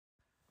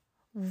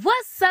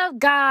What's up,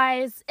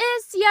 guys?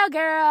 It's your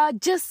girl,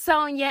 Just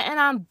Sonia, and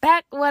I'm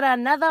back with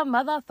another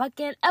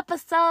motherfucking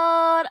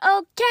episode.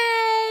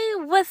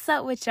 Okay, what's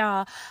up with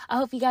y'all? I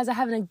hope you guys are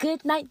having a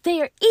good night,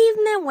 day, or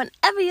evening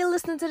whenever you're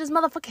listening to this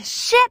motherfucking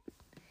shit.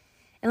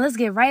 And let's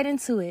get right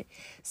into it.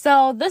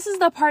 So this is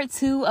the part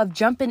 2 of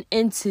jumping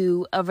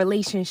into a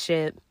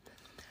relationship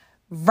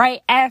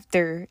right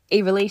after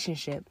a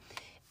relationship.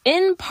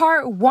 In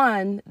part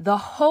 1, the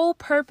whole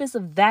purpose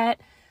of that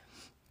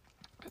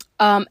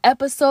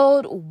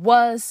episode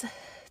was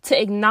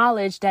to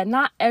acknowledge that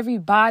not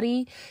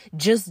everybody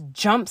just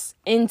jumps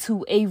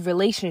into a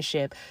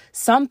relationship.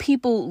 Some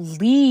people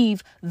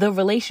leave the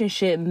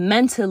relationship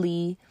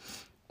mentally,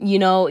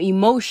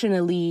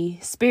 emotionally,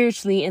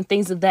 spiritually, and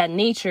things of that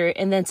nature.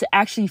 And then to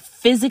actually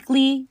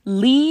physically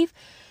leave,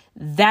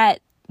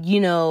 that,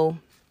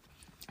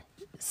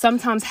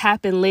 sometimes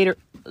happen later,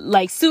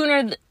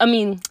 later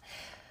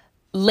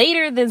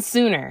than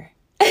sooner.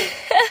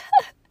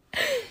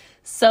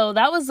 So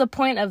that was the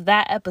point of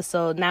that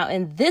episode. Now,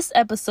 in this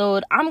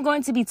episode, I'm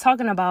going to be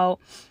talking about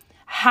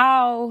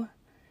how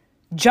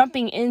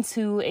jumping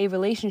into a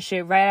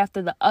relationship right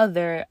after the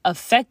other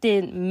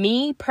affected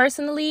me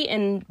personally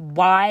and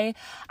why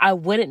I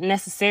wouldn't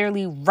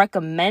necessarily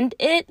recommend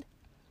it.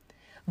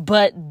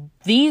 But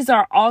these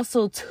are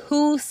also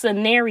 2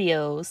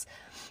 scenarios.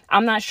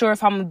 I'm not sure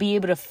if I'm going to be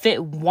able to fit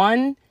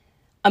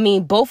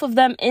both of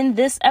them in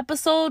this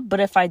episode.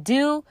 But if I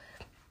do,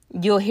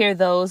 you'll hear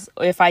those.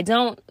 If I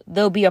don't,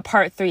 there'll be a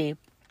part 3.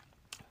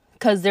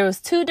 Because there was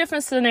 2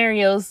 different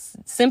scenarios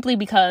simply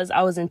because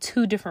I was in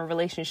 2 different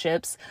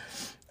relationships.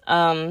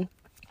 So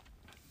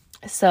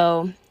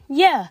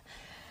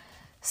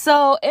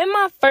in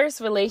my first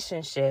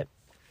relationship,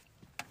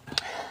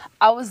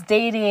 I was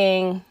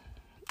dating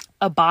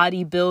a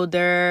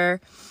bodybuilder,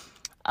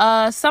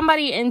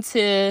 somebody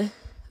into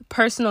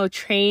personal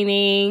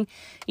training,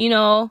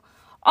 all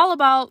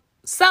about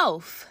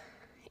self.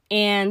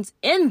 And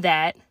in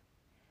that,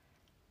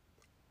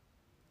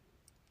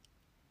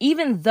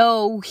 even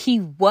though he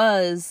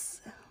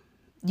was,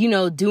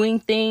 doing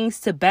things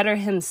to better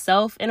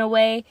himself in a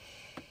way,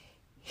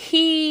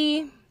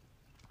 he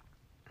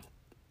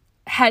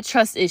had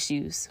trust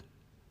issues.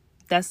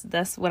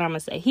 That's what I'm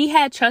going to say. He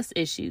had trust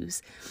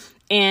issues.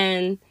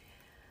 And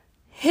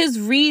his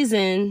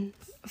reason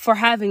for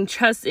having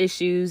trust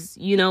issues,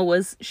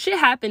 was shit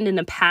happened in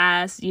the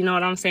past, you know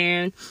what I'm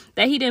saying,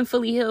 that he didn't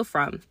fully heal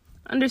from.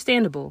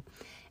 Understandable.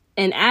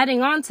 And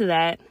adding on to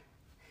that,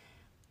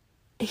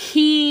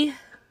 he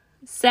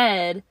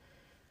said,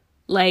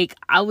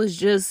 I was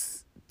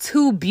just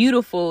too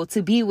beautiful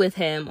to be with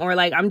him, or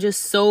I'm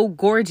just so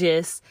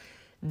gorgeous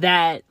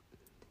that,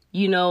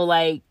 he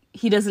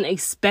doesn't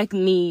expect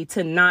me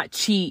to not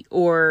cheat,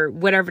 or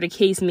whatever the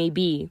case may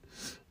be.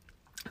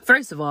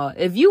 First of all,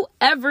 if you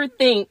ever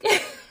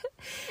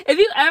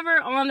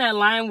on that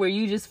line where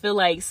you just feel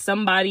like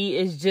somebody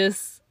is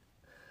just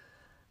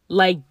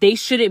they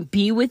shouldn't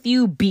be with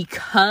you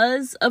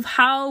because of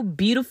how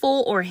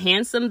beautiful or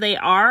handsome they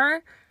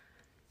are,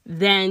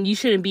 then you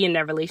shouldn't be in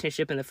that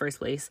relationship in the first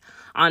place,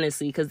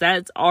 honestly, because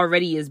that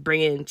already is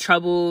bringing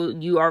trouble.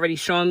 You already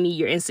showing me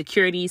your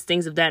insecurities,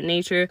 things of that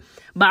nature.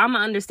 But I'm going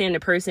to understand the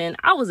person.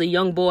 I was a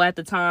young boy at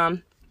the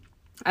time.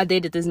 I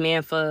dated this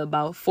man for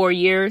about 4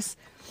 years.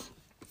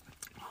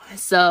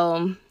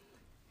 So,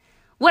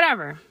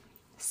 whatever.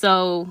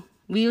 So,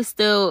 we were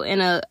still in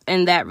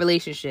that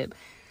relationship.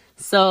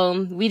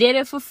 So, we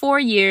dated for 4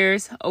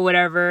 years or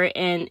whatever.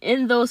 And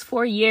in those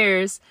 4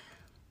 years,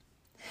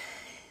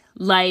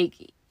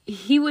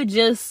 he would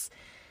just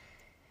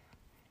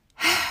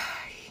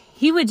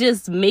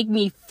make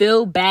me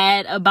feel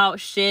bad about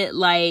shit,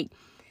 like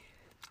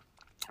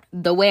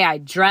the way I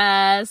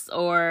dress,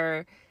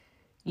 or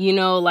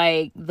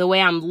the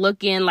way I'm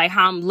looking,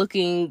 how I'm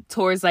looking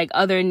towards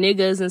other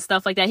niggas and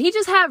stuff like that. He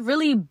just had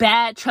really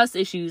bad trust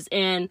issues.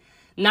 And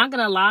not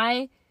gonna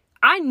lie,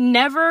 I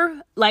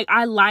never,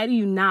 I lie to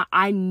you not,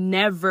 I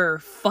never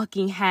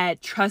fucking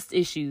had trust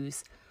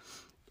issues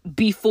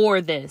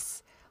before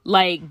this.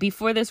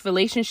 Before this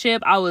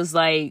relationship, I was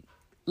I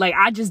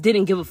just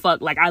didn't give a fuck.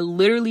 I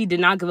literally did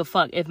not give a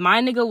fuck. If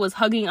my nigga was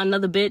hugging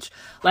another bitch,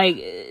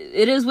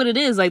 it is what it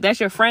is. That's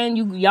your friend.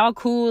 Y'all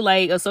cool,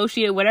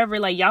 associate, whatever.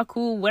 Y'all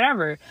cool,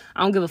 whatever.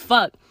 I don't give a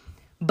fuck.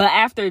 But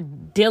after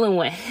dealing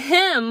with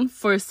him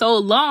for so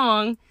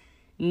long,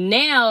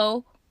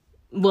 now,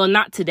 well,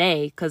 not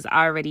today, because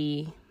I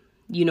already,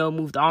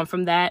 moved on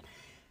from that.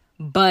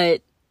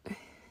 But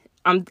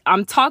I'm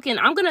talking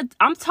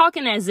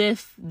as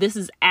if this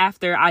is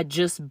after I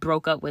just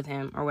broke up with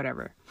him or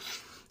whatever.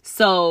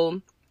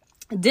 So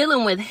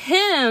dealing with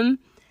him,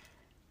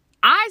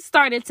 I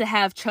started to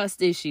have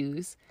trust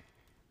issues.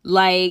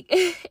 And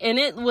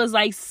it was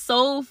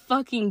so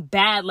fucking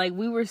bad.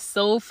 We were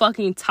so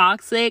fucking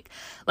toxic.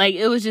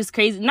 It was just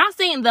crazy. Not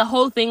saying the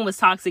whole thing was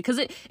toxic, because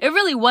it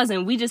really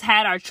wasn't. We just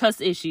had our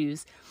trust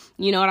issues.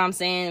 You know what I'm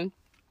saying?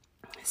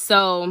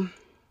 So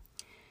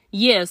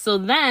yeah, so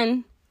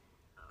then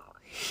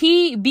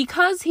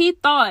because he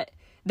thought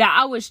that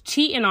I was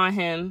cheating on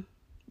him,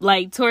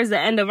 like towards the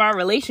end of our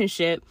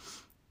relationship,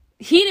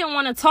 he didn't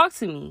want to talk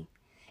to me.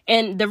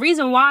 And the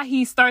reason why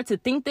he started to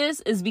think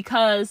this is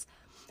because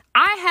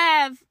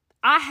I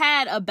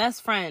had a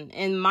best friend,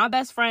 and my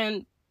best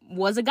friend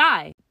was a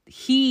guy.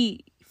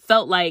 He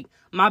felt like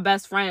my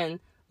best friend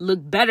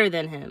looked better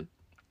than him,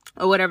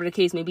 or whatever the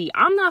case may be.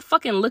 I'm not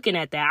fucking looking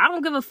at that. I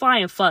don't give a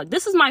flying fuck.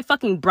 This is my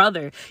fucking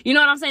brother. You know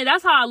what I'm saying?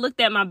 That's how I looked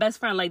at my best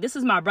friend. Like, this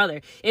is my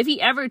brother. If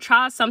he ever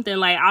tries something,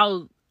 like,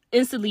 I'll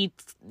instantly,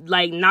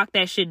 like, knock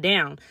that shit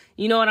down.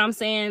 You know what I'm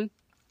saying?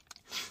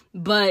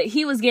 But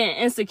he was getting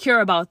insecure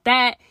about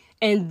that.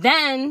 And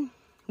then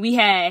we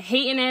had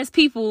hating ass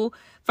people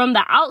from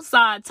the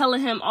outside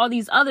telling him all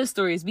these other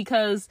stories,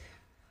 because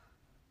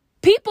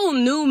people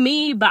knew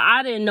me, but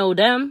I didn't know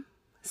them.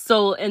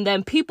 So, and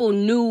then people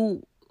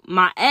knew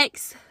my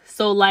ex.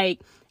 So,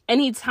 like,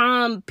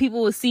 anytime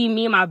people would see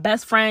me and my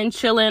best friend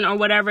chilling or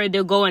whatever,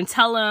 they'll go and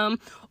tell him,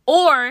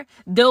 or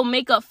they'll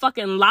make up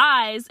fucking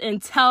lies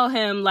and tell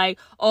him, like,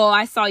 oh,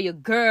 I saw your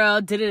girl,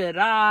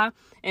 da-da-da-da.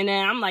 And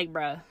then I'm like,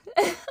 bruh,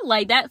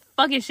 like, that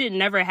fucking shit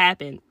never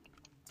happened.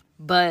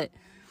 But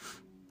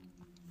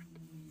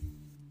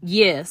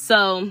yeah,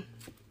 so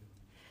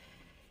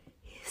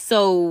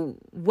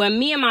when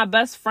me and my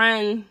best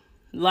friend,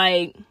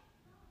 like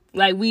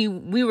we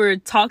were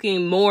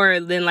talking more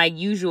than like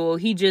usual,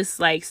 he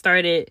just like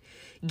started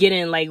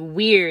getting like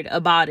weird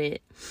about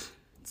it.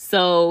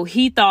 So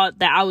he thought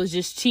that I was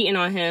just cheating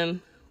on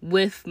him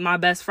with my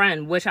best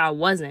friend, which I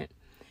wasn't.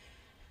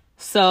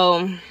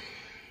 So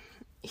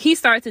he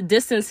started to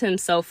distance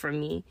himself from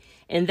me.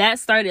 And that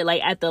started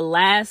like at the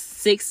last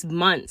 6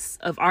 months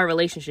of our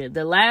relationship.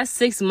 The last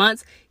 6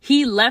 months,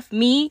 he left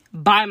me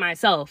by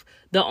myself.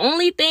 The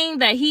only thing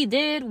that he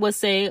did was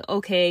say,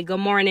 okay, good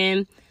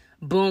morning.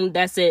 Boom,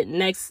 that's it.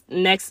 Next,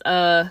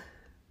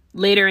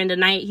 later in the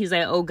night, he's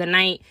like, oh, good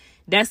night.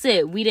 That's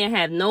it. We didn't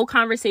have no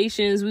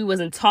conversations. We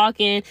wasn't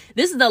talking.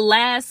 This is the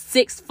last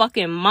 6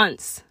 fucking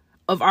months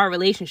of our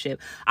relationship.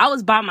 I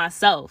was by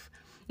myself.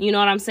 You know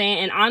what I'm saying?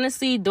 And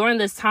honestly, during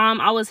this time,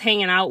 I was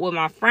hanging out with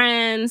my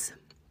friends.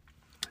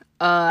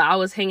 I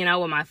was hanging out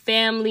with my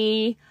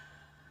family.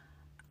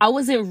 I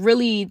wasn't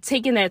really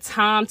taking that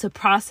time to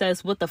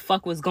process what the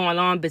fuck was going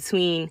on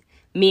between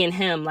me and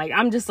him. Like,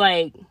 I'm just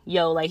like,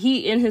 yo, like,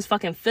 he in his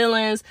fucking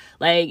feelings.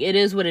 Like, it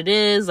is what it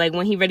is. Like,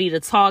 when he ready to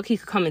talk, he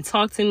could come and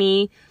talk to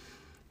me.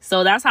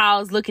 So that's how I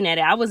was looking at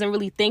it. I wasn't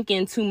really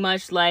thinking too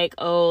much like,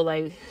 oh,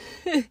 like,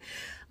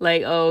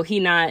 like, oh,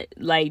 he not,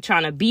 like,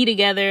 trying to be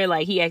together.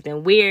 Like, he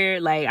acting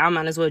weird. Like, I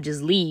might as well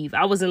just leave.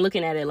 I wasn't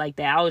looking at it like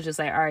that. I was just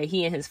like, all right,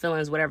 he and his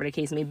feelings, whatever the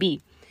case may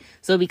be.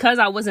 So because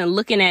I wasn't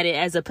looking at it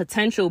as a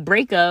potential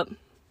breakup,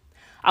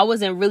 I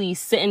wasn't really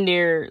sitting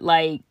there,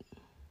 like,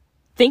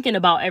 thinking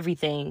about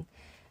everything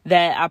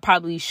that I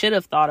probably should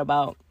have thought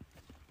about.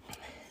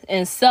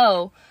 And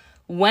so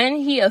when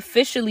he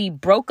officially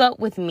broke up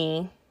with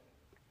me,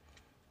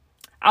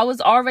 I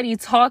was already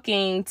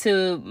talking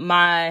to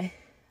my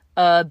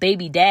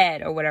baby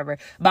dad or whatever,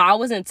 but I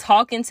wasn't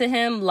talking to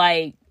him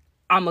like,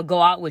 I'm gonna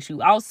go out with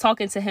you. I was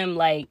talking to him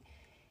like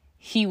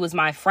he was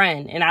my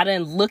friend, and I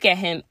didn't look at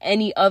him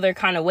any other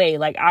kind of way.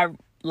 Like,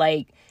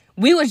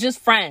 we was just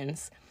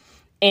friends,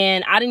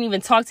 and I didn't even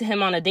talk to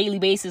him on a daily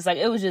basis. Like,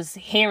 it was just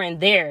here and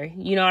there,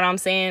 you know what I'm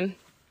saying?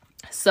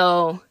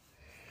 So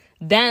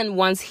then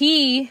once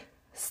he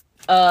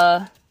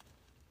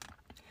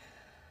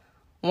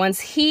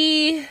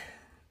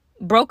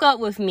broke up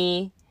with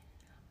me,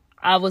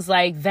 I was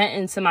like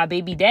venting to my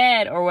baby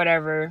dad or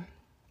whatever.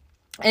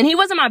 And he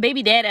wasn't my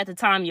baby dad at the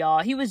time,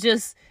 y'all. He was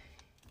just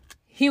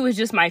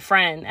my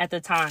friend at the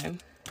time.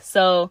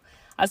 So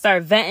I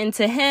started venting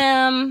to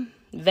him,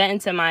 venting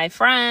to my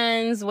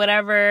friends,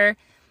 whatever.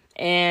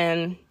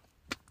 And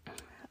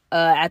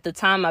at the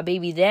time, my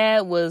baby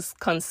dad was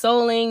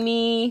consoling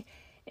me,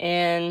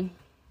 and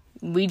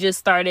we just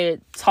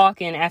started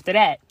talking after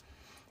that.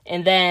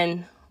 And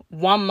then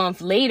 1 month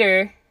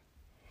later,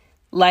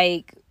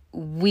 like,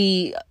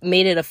 we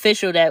made it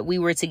official that we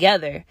were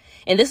together.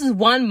 And this is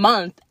 1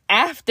 month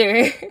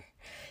after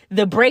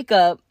the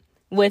breakup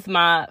with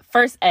my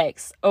first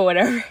ex or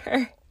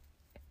whatever.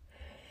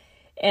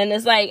 And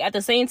it's like, at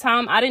the same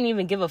time, I didn't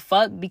even give a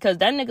fuck, because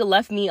that nigga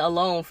left me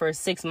alone for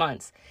 6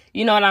 months.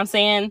 You know what I'm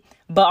saying?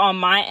 But on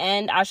my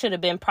end, I should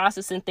have been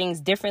processing things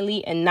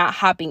differently and not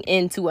hopping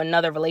into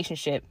another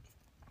relationship.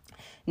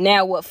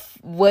 Now,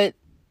 what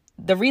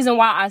the reason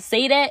why I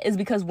say that is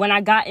because when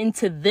I got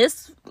into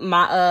this, when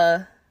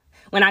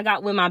I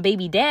got with my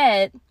baby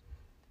dad,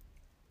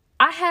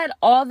 I had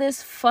all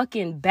this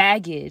fucking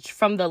baggage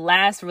from the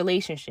last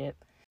relationship.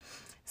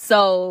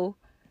 So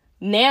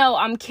now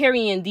I'm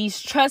carrying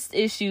these trust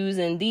issues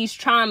and these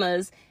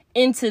traumas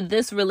into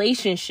this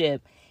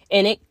relationship.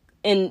 And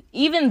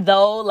even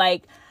though,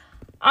 like,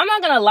 I'm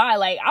not gonna lie,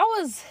 like, I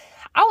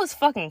was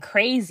fucking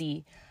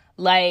crazy.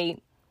 Like,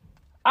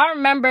 I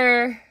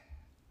remember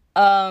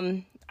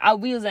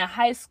we was in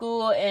high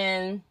school,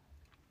 and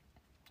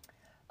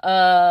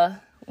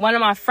one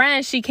of my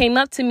friends, she came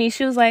up to me.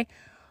 She was like,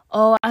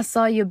 oh, I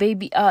saw your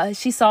baby.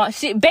 She saw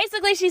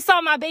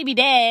my baby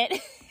dad.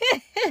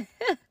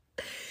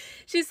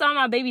 she saw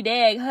my baby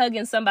dad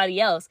hugging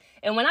somebody else.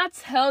 And when I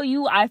tell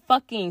you I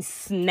fucking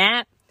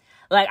snapped,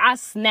 like, I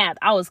snapped.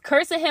 I was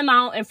cursing him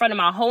out in front of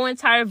my whole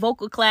entire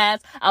vocal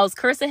class. I was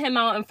cursing him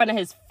out in front of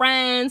his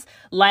friends.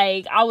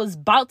 Like, I was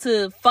about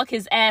to fuck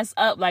his ass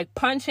up, like,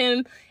 punch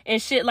him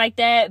and shit like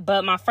that.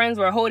 But my friends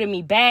were holding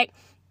me back.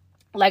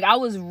 Like, I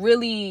was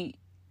really,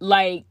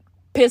 like,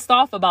 pissed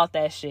off about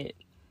that shit.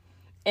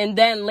 And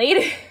then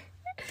later,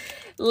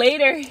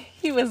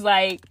 he was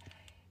like,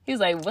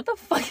 what the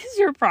fuck is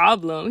your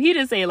problem? He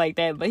didn't say it like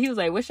that, but he was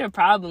like, what's your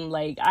problem?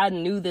 Like, I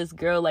knew this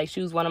girl, like,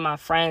 she was one of my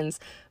friends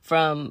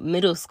from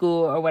middle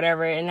school or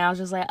whatever. And I was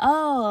just like,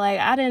 oh, like,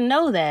 I didn't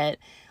know that.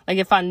 Like,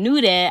 if I knew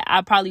that,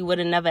 I probably would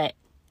have never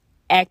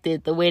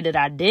acted the way that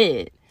I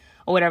did,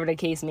 or whatever the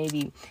case may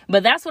be.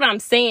 But that's what I'm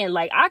saying.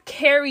 Like, I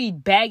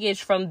carried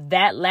baggage from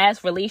that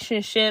last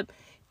relationship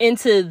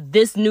into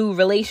this new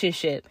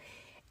relationship.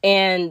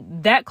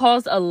 And that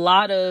caused a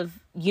lot of,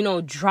 you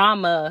know,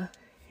 drama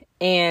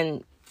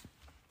and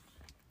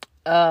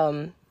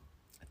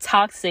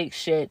toxic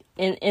shit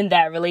in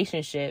that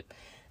relationship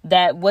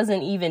that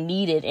wasn't even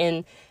needed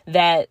and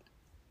that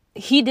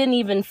he didn't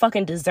even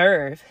fucking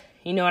deserve.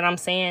 You know what I'm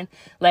saying?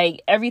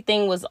 Like,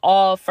 everything was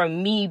all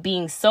from me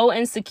being so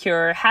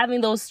insecure, having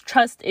those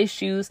trust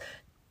issues,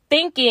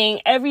 thinking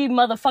every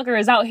motherfucker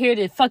is out here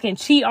to fucking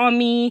cheat on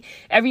me.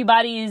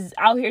 Everybody's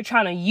out here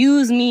trying to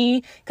use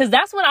me. Cause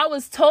that's what I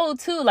was told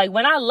too. Like,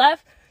 when I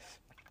left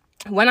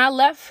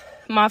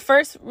my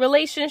first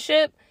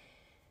relationship,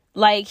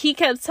 like, he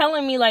kept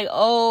telling me, like,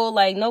 oh,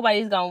 like,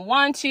 nobody's gonna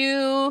want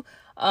you.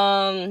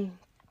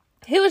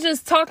 He was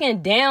just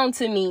talking down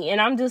to me.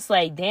 And I'm just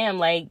like, damn,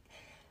 like,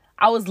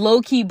 I was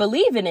low-key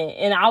believing it.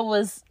 And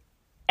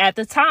at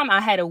the time,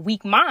 I had a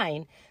weak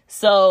mind.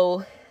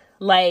 So,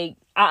 like,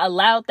 I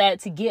allowed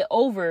that to get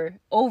over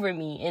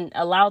me and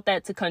allowed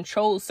that to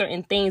control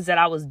certain things that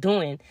I was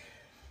doing.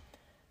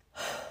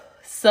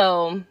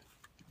 So,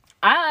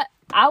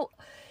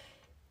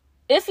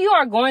 if you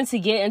are going to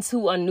get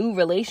into a new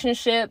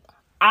relationship,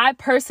 I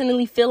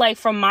personally feel like,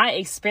 from my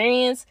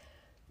experience,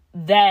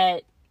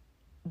 that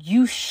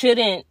you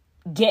shouldn't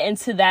get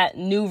into that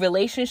new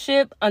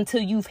relationship until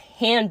you've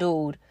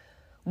handled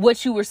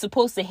what you were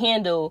supposed to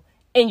handle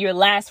in your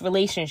last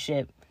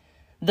relationship.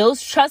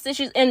 Those trust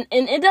issues, and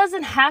it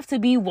doesn't have to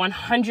be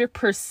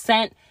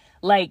 100%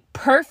 like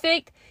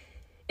perfect.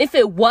 If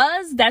it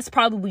was, that's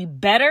probably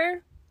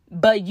better,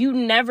 but you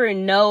never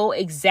know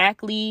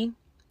exactly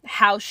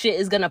how shit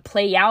is gonna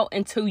play out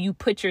until you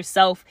put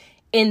yourself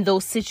in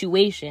those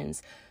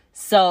situations.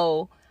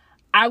 So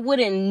I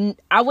wouldn't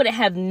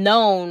have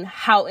known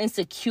how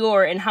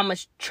insecure and how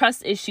much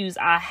trust issues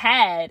I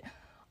had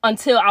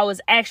until I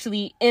was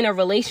actually in a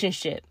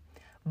relationship.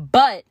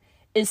 But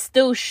it's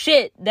still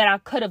shit that I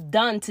could have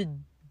done to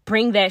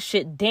bring that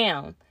shit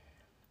down.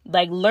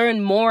 Like,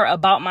 learn more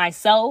about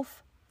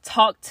myself,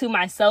 talk to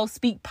myself,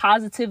 speak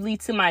positively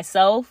to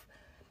myself.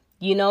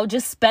 You know,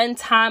 just spend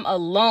time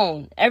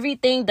alone.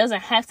 Everything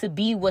doesn't have to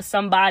be with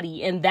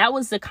somebody. And that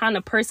was the kind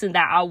of person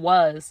that I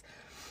was.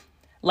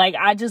 Like,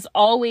 I just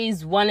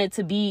always wanted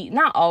to be,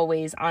 not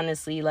always,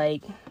 honestly,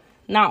 like,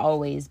 not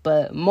always,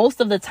 but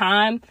most of the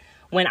time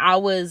when I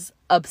was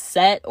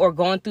upset or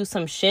going through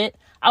some shit,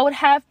 I would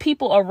have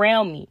people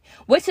around me,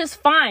 which is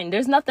fine.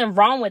 There's nothing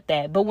wrong with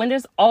that. But when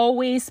there's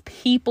always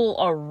people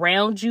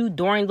around you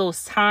during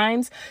those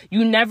times,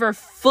 you never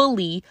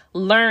fully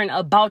learn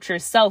about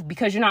yourself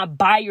because you're not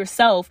by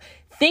yourself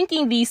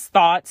thinking these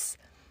thoughts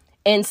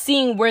and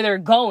seeing where they're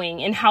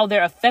going and how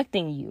they're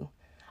affecting you.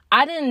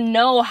 I didn't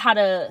know how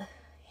to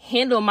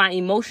handle my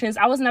emotions.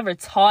 I was never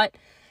taught,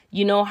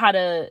 you know, how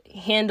to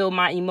handle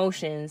my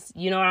emotions.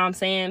 You know what I'm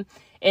saying?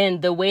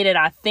 And the way that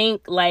I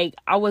think, like,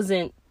 I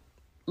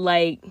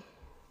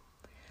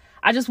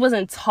just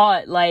wasn't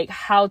taught, like,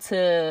 how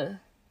to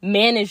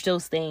manage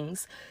those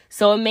things.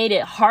 So it made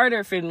it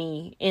harder for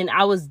me. And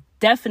I was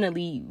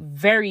definitely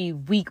very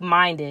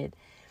weak-minded.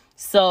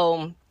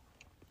 So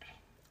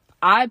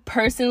I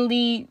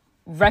personally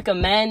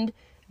recommend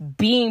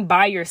being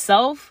by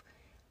yourself,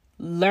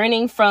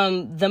 learning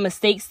from the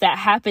mistakes that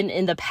happened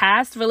in the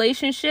past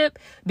relationship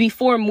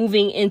before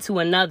moving into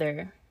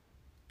another.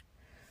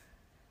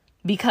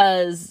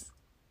 Because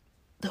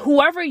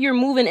whoever you're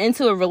moving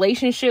into a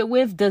relationship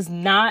with does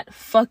not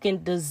fucking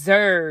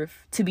deserve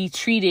to be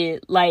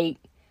treated like,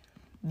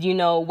 you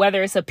know,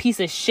 whether it's a piece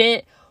of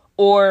shit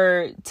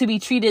or to be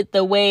treated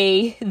the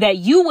way that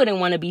you wouldn't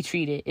want to be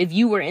treated if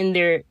you were in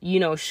their, you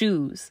know,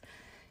 shoes.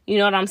 You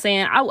know what I'm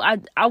saying? I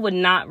would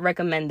not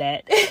recommend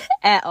that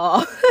at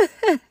all.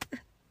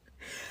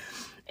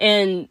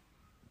 And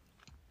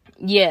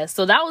yeah,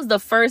 so that was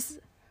that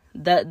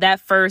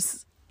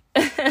first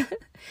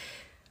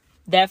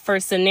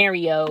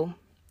scenario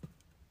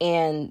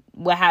and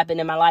what happened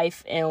in my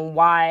life and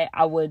why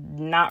I would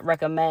not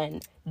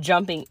recommend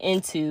jumping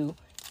into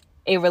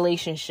a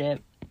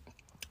relationship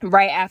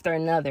right after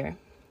another.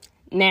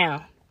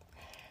 Now,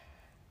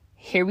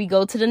 here we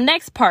go to the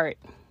next part.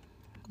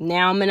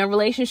 Now I'm in a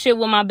relationship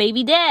with my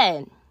baby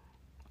dad.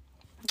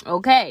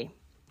 Okay.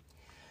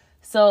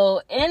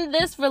 So in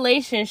this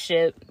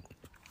relationship,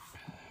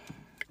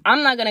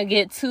 I'm not gonna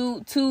get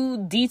too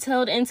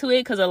detailed into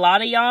it, because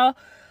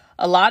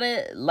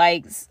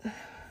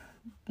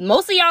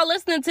most of y'all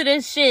listening to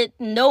this shit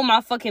know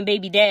my fucking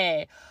baby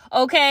dad,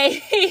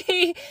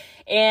 okay?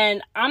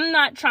 And I'm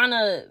not trying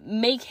to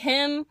make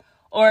him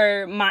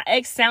or my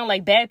ex sound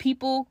like bad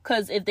people,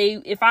 because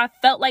if I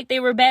felt like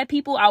they were bad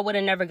people, I would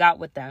have never got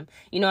with them.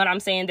 You know what I'm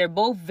saying? They're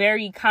both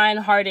very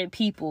kind-hearted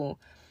people.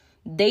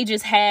 They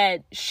just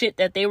had shit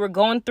that they were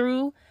going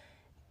through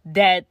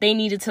that they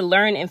needed to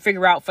learn and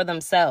figure out for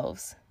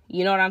themselves.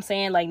 You know what I'm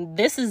saying? Like,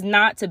 this is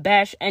not to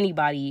bash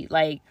anybody.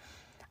 Like,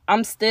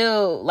 I'm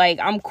still, like,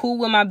 I'm cool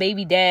with my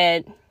baby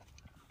dad.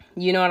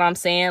 You know what I'm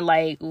saying?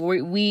 Like,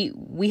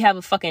 we have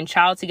a fucking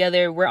child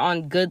together. We're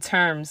on good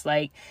terms.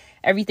 Like,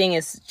 everything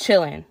is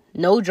chilling.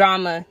 No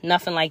drama,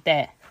 nothing like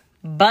that.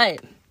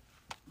 But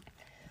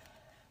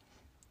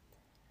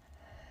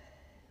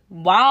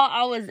while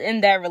I was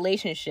in that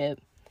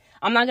relationship,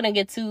 I'm not going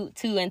to get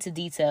too into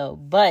detail,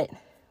 but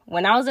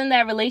when I was in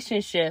that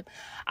relationship,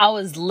 I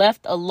was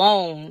left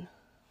alone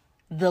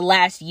the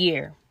last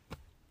year.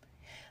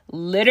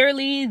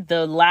 Literally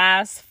the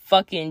last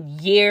fucking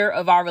year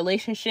of our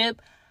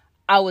relationship,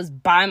 I was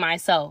by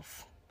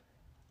myself.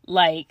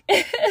 Like,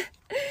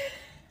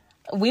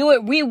 we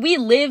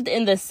lived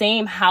in the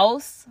same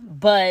house,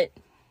 but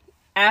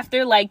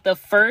after like the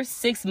first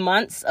 6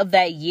 months of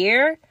that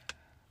year,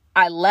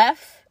 I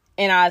left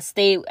and I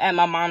stayed at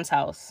my mom's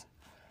house,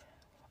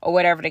 or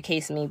whatever the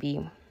case may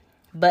be.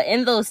 But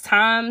in those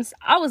times,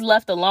 I was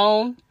left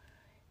alone.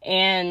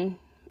 And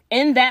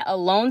in that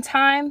alone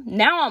time,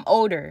 now I'm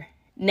older.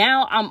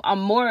 Now I'm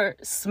more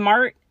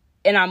smart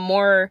and I'm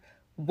more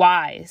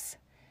wise.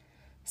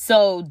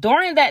 So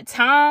during that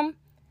time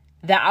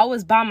that I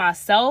was by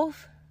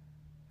myself,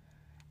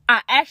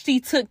 I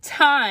actually took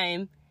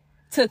time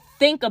to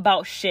think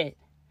about shit.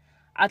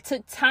 I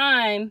took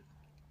time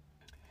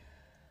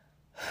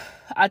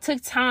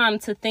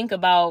to think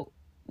about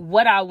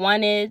what I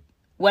wanted,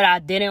 what I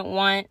didn't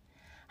want,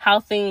 how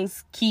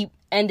things keep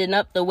ending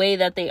up the way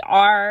that they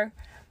are,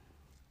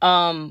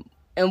 and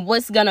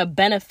what's gonna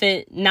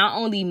benefit not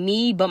only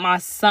me, but my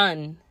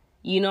son.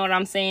 You know what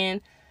I'm saying?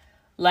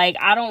 Like,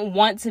 I don't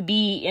want to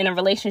be in a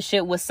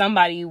relationship with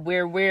somebody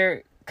where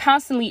we're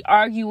constantly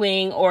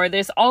arguing, or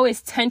there's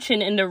always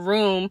tension in the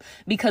room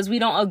because we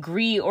don't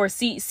agree or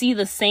see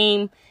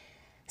eye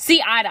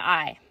to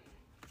eye.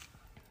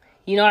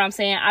 You know what I'm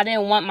saying? I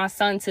didn't want my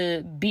son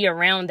to be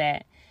around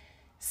that.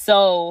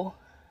 So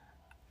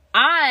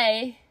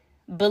I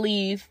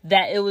believe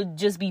that it would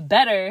just be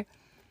better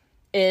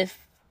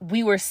if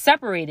we were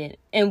separated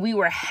and we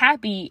were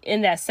happy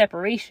in that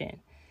separation.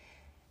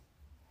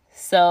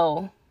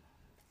 So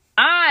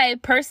I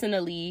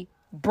personally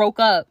broke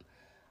up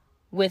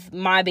with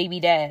my baby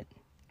dad.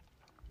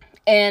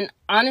 And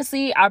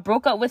honestly, I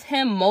broke up with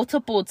him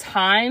multiple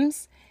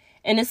times.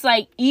 And it's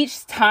like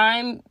each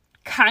time,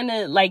 kind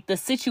of like the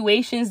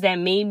situations that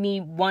made me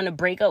want to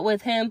break up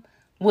with him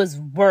was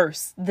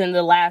worse than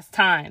the last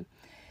time.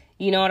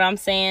 You know what I'm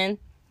saying?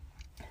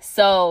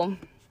 So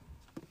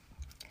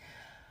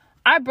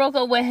I broke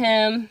up with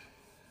him,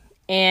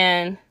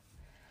 and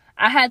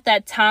I had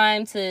that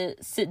time to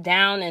sit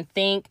down and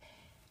think.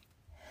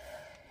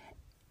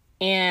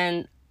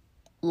 And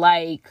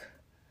like,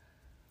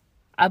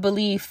 I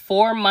believe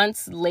 4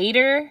 months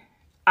later,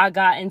 I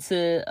got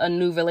into a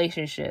new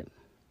relationship.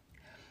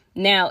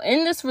 Now,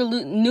 in this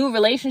new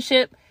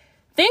relationship,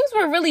 things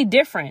were really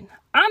different.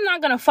 I'm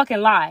not going to fucking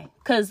lie.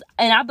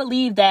 And I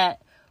believe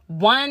that,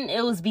 one,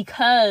 it was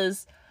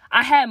because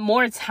I had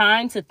more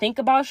time to think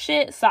about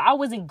shit. So I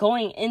wasn't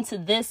going into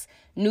this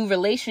new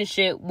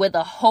relationship with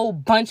a whole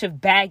bunch of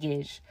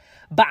baggage.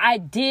 But I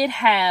did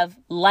have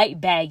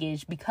light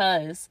baggage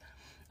because,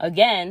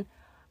 again,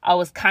 I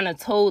was kind of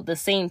told the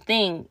same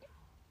thing,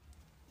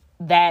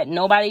 that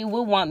nobody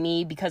would want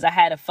me because I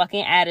had a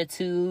fucking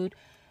attitude.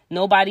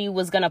 Nobody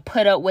was going to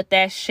put up with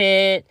that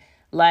shit.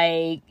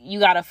 Like, you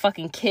got a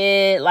fucking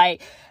kid.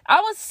 Like,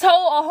 I was told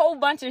a whole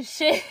bunch of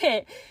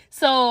shit.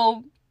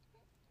 So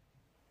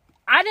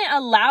I didn't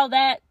allow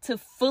that to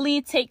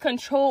fully take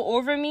control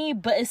over me,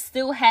 but it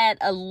still had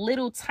a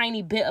little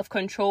tiny bit of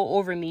control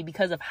over me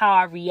because of how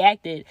I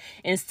reacted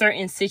in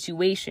certain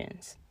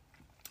situations.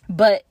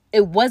 But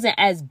it wasn't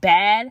as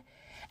bad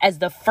as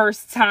the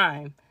first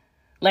time.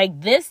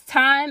 Like, this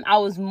time, I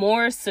was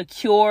more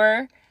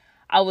secure.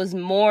 I was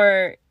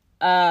more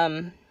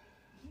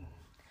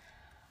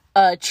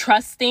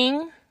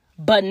trusting,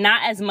 but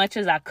not as much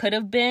as I could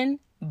have been.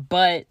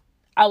 But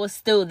I was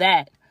still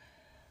that.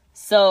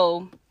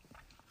 So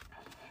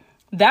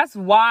that's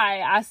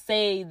why I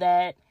say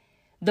that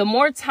the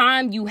more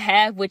time you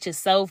have with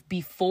yourself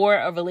before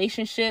a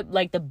relationship,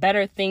 like, the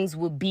better things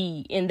will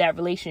be in that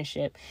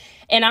relationship.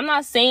 And I'm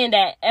not saying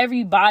that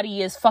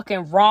everybody is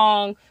fucking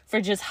wrong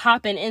for just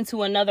hopping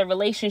into another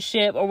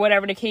relationship or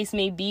whatever the case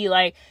may be.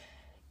 Like,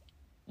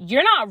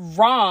 you're not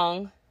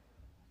wrong,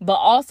 but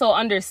also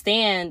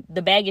understand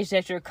the baggage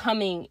that you're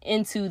coming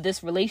into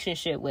this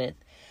relationship with.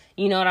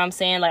 You know what I'm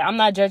saying? Like, I'm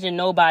not judging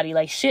nobody.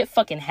 Like, shit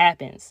fucking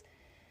happens.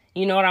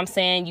 You know what I'm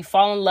saying? You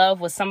fall in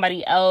love with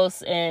somebody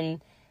else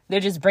and they're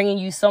just bringing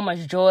you so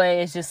much joy.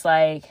 It's just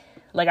like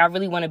I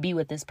really want to be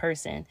with this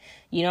person.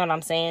 You know what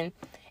I'm saying?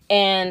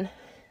 And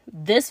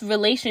this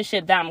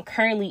relationship that I'm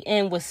currently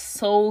in was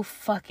so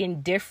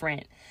fucking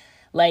different.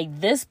 Like,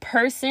 this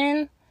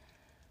person,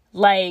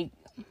 like,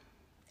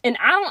 and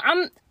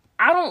I'm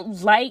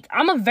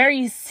a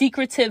very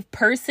secretive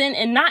person,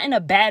 and not in a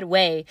bad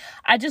way.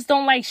 I just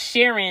don't like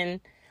sharing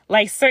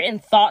like certain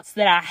thoughts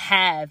that I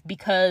have,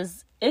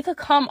 because it could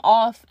come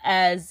off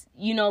as,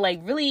 you know, like,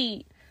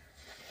 really,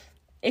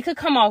 it could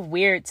come off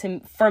weird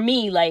for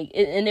me, like,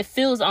 and it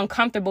feels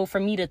uncomfortable for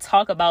me to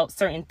talk about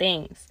certain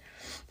things.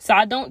 So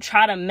I don't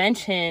try to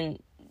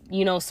mention,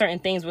 you know, certain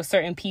things with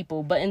certain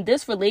people. But in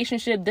this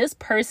relationship, this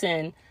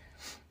person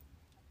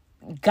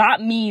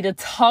got me to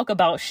talk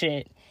about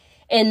shit.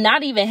 And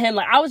not even him.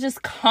 Like, I was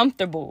just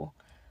comfortable,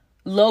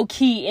 low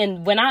key.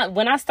 And when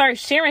I start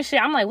sharing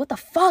shit, I'm like, what the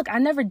fuck? I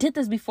never did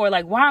this before.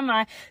 Like, why am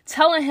I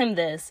telling him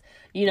this?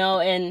 You know,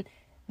 and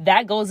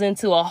that goes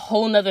into a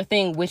whole nother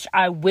thing, which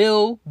I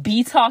will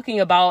be talking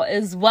about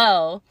as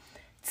well.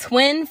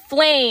 Twin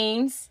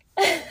flames.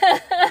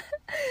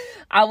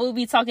 I will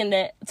be talking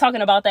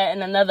about that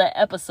in another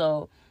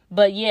episode.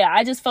 But yeah,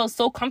 I just felt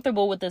so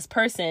comfortable with this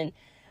person.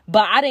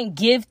 But I didn't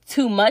give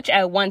too much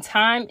at one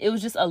time. It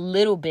was just a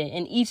little bit.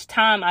 And each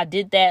time I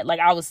did that, like,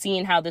 I was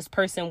seeing how this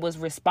person was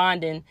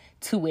responding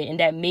to it. And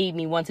that made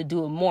me want to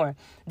do it more.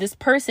 This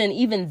person,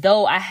 even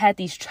though I had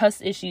these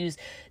trust issues,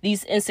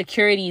 these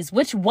insecurities,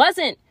 which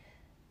wasn't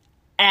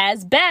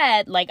as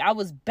bad, like, I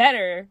was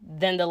better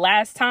than the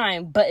last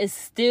time, but it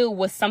still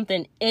was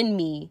something in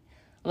me,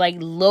 like,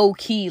 low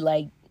key,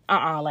 like,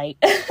 like,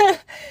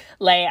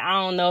 like,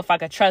 I don't know if I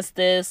could trust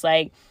this.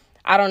 Like,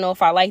 I don't know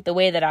if I like the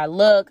way that I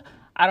look.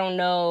 I don't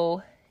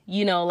know,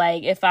 you know,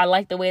 like, if I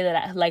like the way that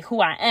I, like,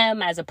 who I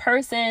am as a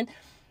person.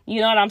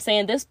 You know what I'm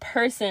saying? This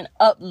person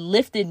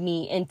uplifted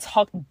me and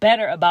talked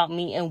better about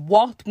me and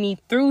walked me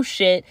through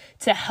shit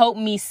to help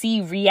me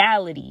see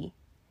reality.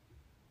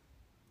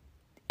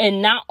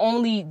 And not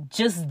only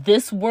just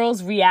this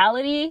world's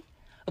reality,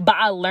 but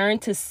I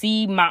learned to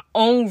see my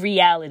own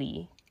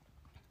reality.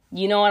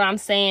 You know what I'm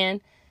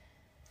saying?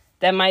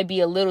 That might be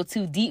a little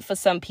too deep for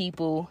some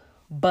people,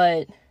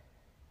 but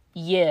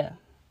yeah.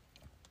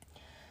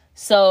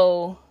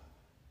 So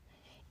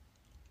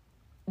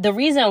the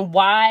reason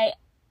why,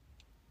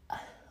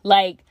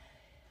 like,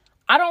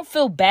 I don't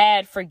feel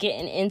bad for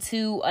getting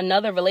into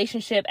another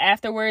relationship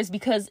afterwards,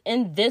 because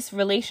in this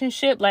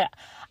relationship, like,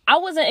 I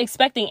wasn't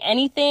expecting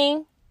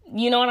anything,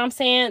 you know what I'm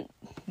saying?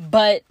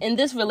 But in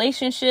this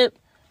relationship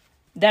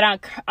that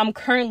I'm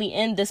currently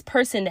in, this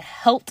person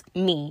helped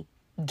me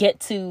get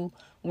to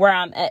where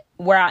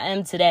I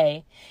am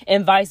today,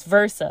 and vice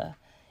versa.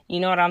 You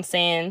know what I'm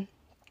saying?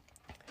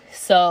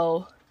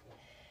 So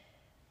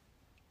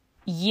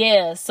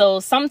yeah, so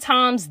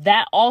sometimes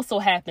that also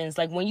happens.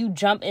 Like, when you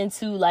jump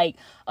into like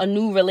a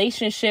new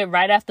relationship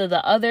right after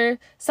the other,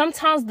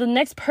 sometimes the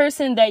next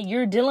person that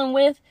you're dealing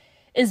with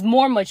is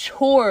more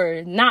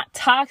mature, not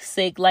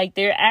toxic. Like,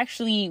 they're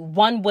actually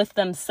one with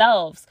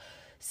themselves.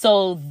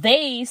 So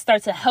they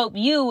start to help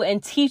you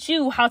and teach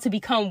you how to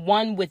become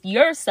one with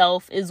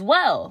yourself as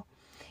well.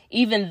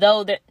 Even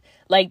though that,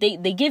 like, they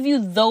give you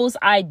those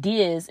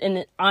ideas, and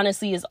it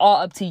honestly is all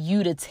up to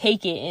you to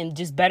take it and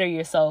just better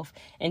yourself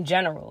in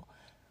general.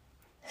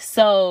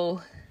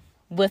 So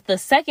with the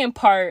second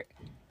part,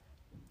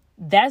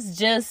 that's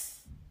just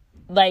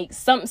like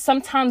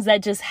sometimes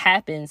that just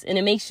happens, and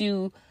it makes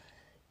you,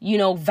 you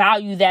know,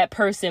 value that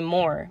person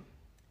more.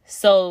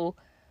 So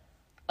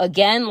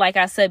again, like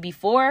I said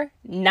before,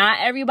 not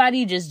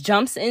everybody just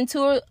jumps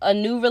into a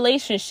new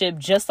relationship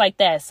just like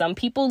that. Some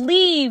people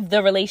leave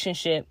the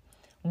relationship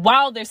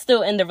while they're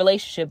still in the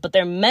relationship, but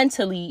they're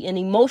mentally and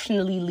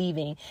emotionally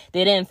leaving.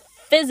 They didn't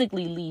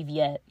physically leave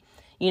yet.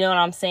 You know what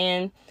I'm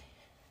saying?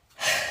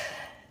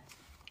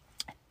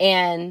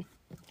 And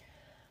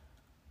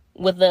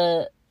with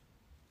the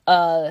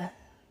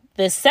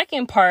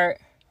second part,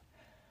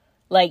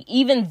 like,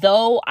 even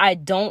though I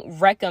don't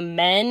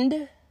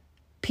recommend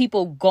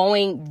people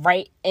going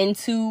right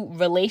into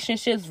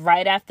relationships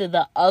right after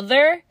the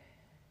other,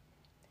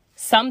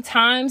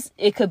 sometimes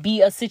it could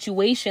be a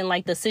situation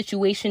like the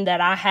situation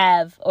that I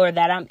have or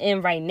that I'm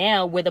in right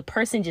now, where the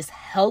person just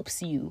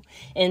helps you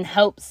and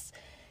helps,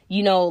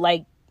 you know,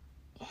 like,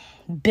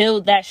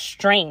 build that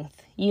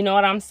strength. You know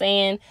what I'm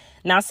saying?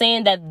 Not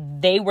saying that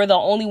they were the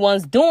only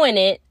ones doing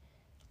it.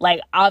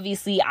 Like,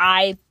 obviously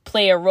I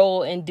play a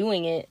role in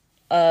doing it,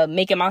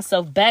 making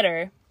myself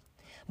better,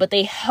 but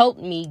they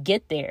helped me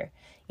get there.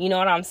 You know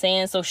what I'm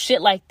saying? So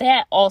shit like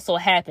that also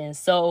happens.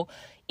 So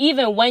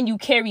even when you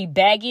carry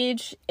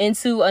baggage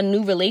into a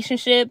new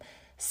relationship,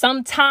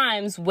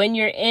 sometimes when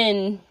you're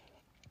in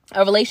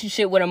a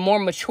relationship with a more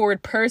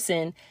matured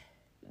person,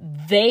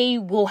 they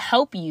will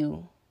help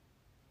you,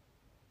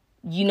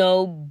 you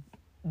know,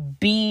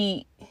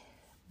 be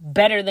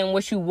better than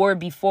what you were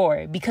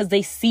before, because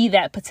they see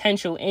that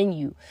potential in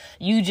you.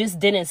 You just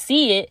didn't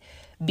see it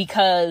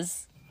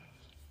because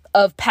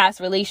of past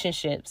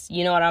relationships.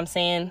 You know what I'm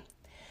saying?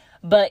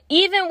 But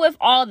even with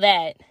all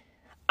that,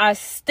 I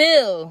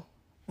still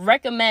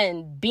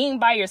recommend being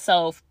by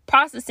yourself,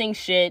 processing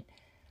shit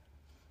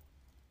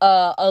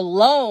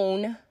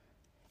alone,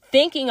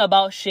 thinking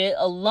about shit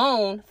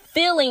alone,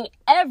 feeling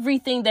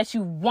everything that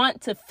you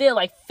want to feel,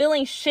 like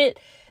feeling shit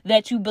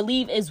that you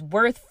believe is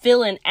worth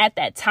feeling at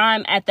that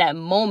time, at that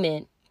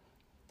moment,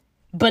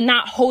 but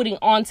not holding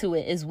on to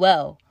it as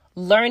well.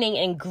 Learning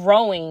and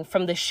growing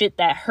from the shit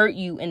that hurt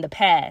you in the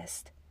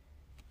past.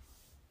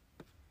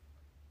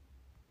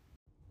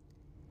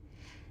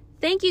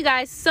 Thank you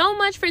guys so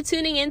much for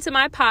tuning into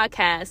my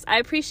podcast. I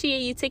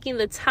appreciate you taking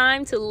the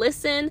time to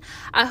listen.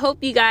 I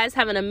hope you guys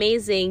have an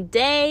amazing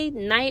day,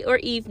 night, or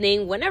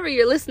evening whenever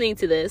you're listening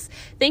to this.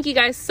 Thank you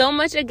guys so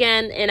much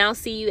again, and I'll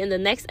see you in the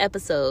next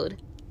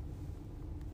episode.